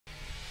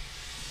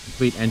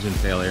Complete engine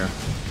failure.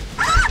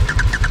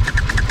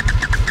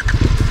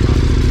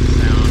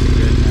 Sound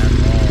good at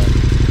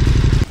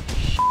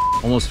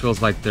all. Almost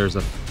feels like there's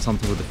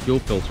something with the fuel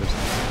filters.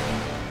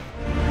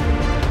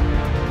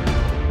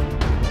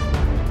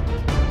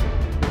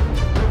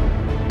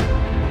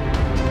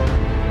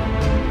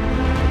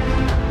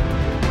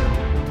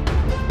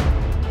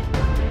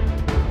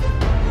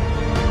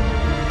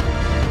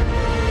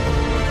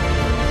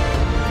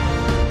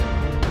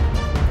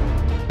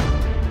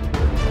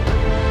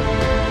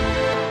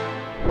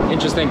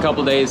 Interesting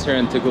couple days here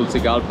in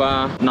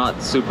Tegulcigalpa.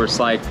 Not super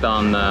psyched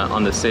on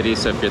the city,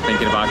 so if you're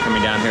thinking about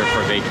coming down here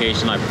for a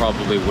vacation, I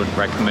probably wouldn't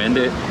recommend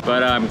it.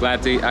 But I'm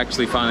glad to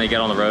actually finally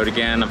get on the road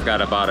again. I've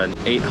got about an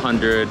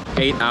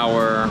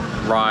 8-hour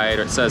ride.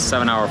 It says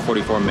 7 hour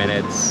 44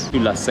 minutes to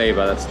La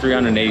Ceiba. That's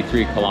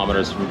 383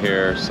 kilometers from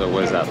here. So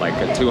what is that, like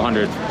a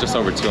 200, just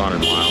over 200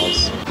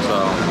 miles.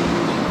 So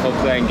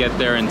hopefully I can get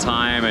there in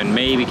time and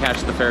maybe catch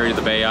the ferry to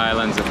the Bay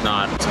Islands. If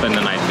not, spend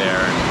the night there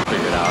and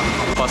figure it out.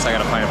 Plus I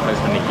gotta find a place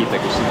for Nikita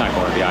because she's not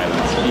going to the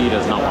islands. She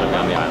does not want to be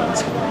on the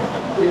islands.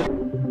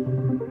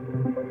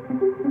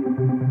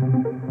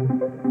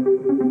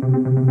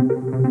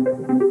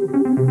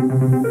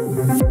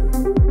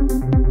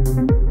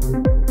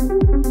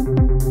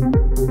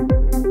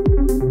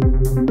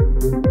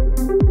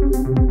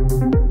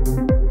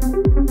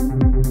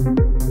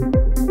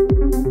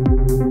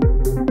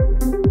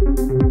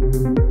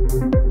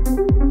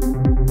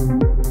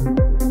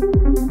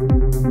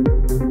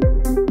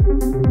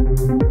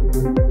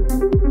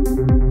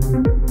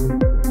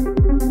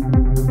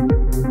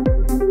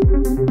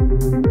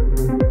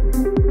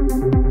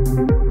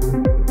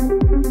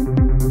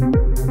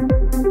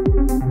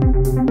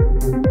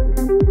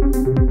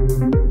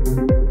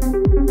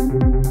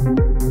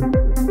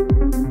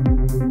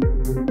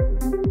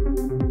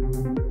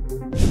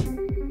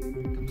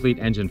 Complete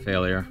engine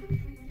failure.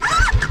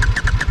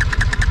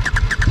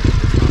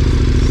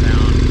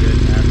 Sound good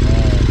at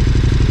all.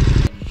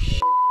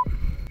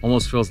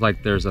 Almost feels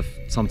like there's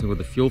something with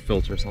the fuel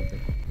filter or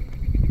something.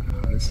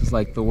 This is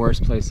like the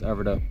worst place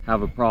ever to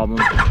have a problem.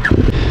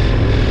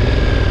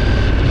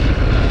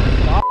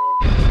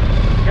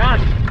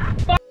 God,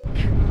 fuck.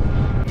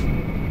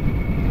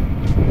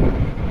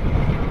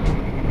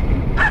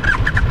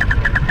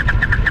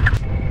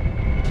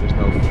 There's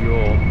no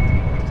fuel.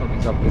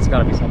 Something's up. It's got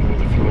to be something with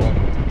the fuel.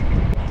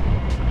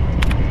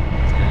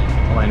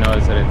 All I know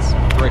is that it's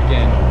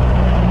frickin'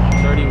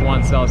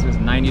 31 Celsius,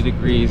 90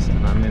 degrees,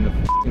 and I'm in the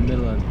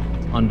middle of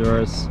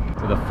Honduras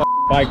with a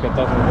bike that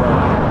doesn't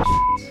work.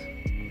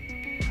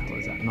 What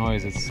is that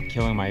noise? It's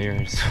killing my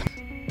ears.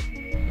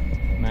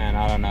 Man,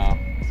 I don't know.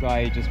 So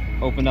I just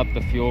opened up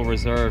the fuel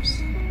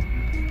reserves.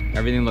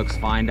 Everything looks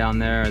fine down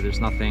there. There's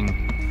nothing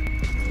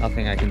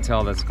I can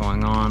tell that's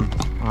going on.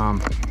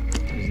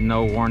 There's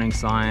no warning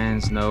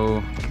signs,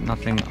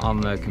 nothing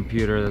on the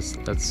computer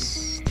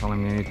that's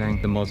telling me anything.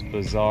 The most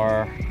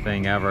bizarre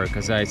thing ever,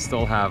 because I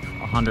still have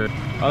 100,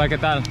 oh look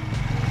at that,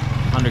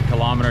 100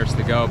 kilometers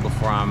to go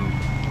before I'm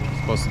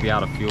supposed to be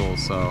out of fuel,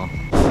 so.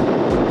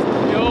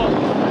 Fuel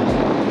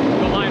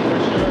line for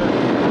sure.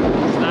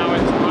 So now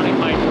it's running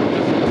like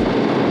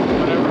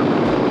whatever.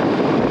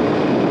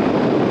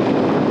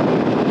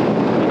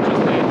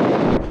 Interesting.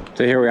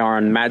 So here we are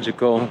on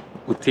magical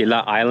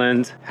Utila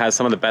Island. Has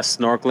some of the best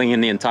snorkeling in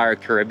the entire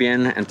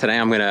Caribbean, and today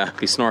I'm gonna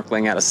be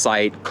snorkeling at a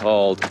site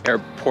called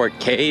Airport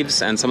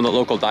Caves and some of the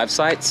local dive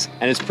sites.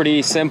 And it's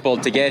pretty simple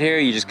to get here.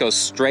 You just go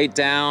straight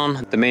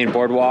down the main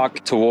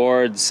boardwalk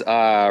towards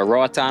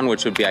Roatan,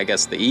 which would be, I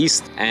guess, the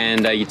east,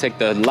 and you take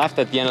the left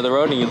at the end of the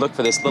road and you look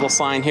for this little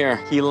sign here,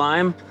 Key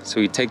Lime. So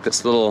you take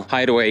this little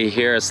hideaway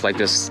here. It's like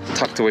this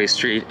tucked away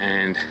street,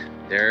 and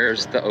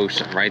there's the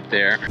ocean right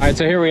there. All right,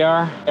 so here we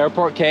are,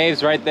 Airport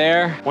Caves right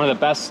there. One of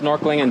the best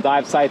snorkeling and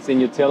dive sites in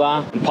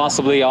Utila, and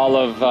possibly all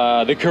of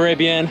the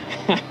Caribbean.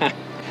 I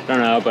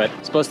don't know, but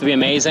it's supposed to be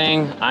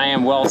amazing. I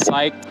am well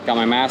psyched. Got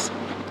my mask.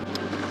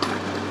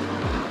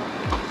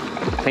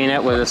 Clean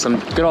it with some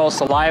good old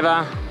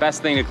saliva.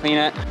 Best thing to clean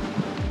it.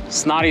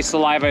 Snotty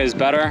saliva is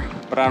better,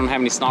 but I don't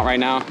have any snot right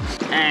now.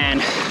 And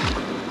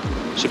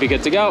should be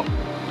good to go.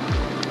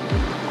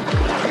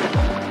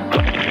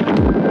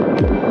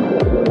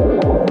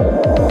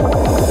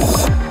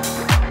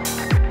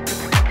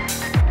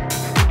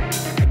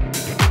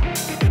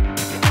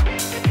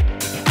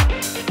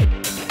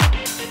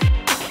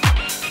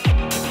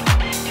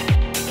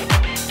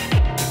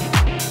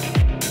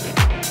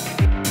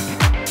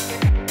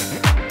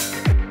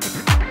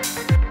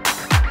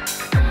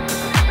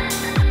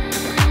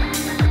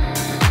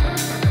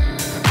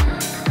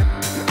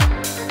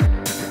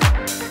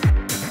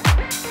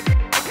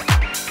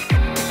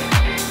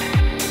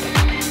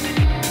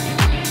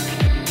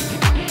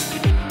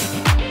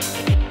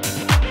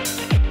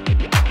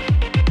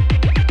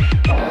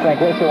 In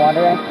case you're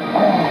wondering,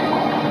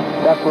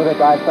 that's where the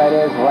dive site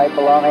is, right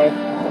below me.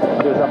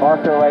 There's a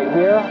marker right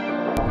here,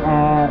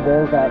 and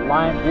there's that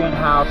lime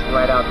greenhouse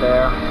right out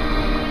there.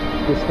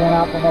 Just stand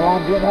out from the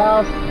lime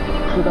greenhouse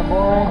to the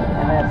mooring,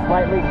 and then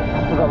slightly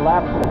to the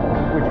left,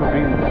 which would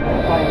be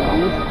slightly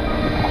east,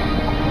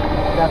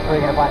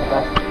 definitely gonna find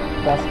the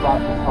best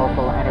spots to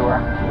snorkel anywhere.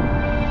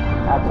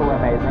 Absolutely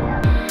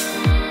amazing.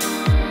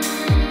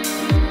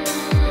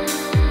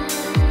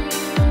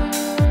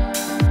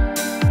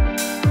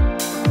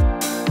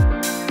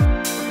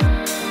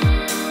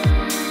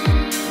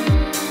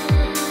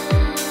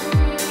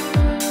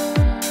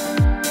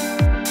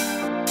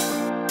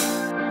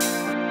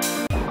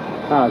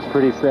 Oh, it's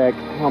pretty sick.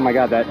 Oh my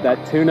god,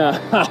 that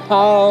tuna.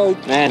 Oh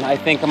man, I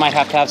think I might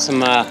have to have some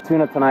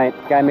tuna tonight.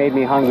 Guy made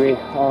me hungry.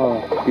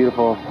 Oh,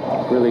 beautiful.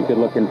 Really good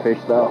looking fish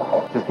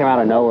though. Just came out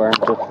of nowhere.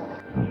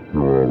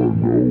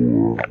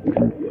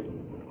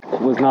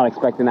 Was not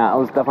expecting that. It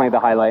was definitely the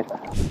highlight.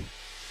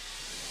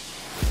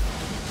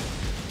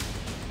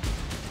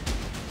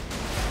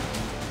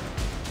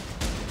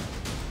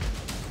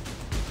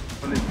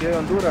 Policía de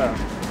Honduras.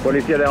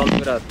 Policía de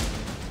Honduras.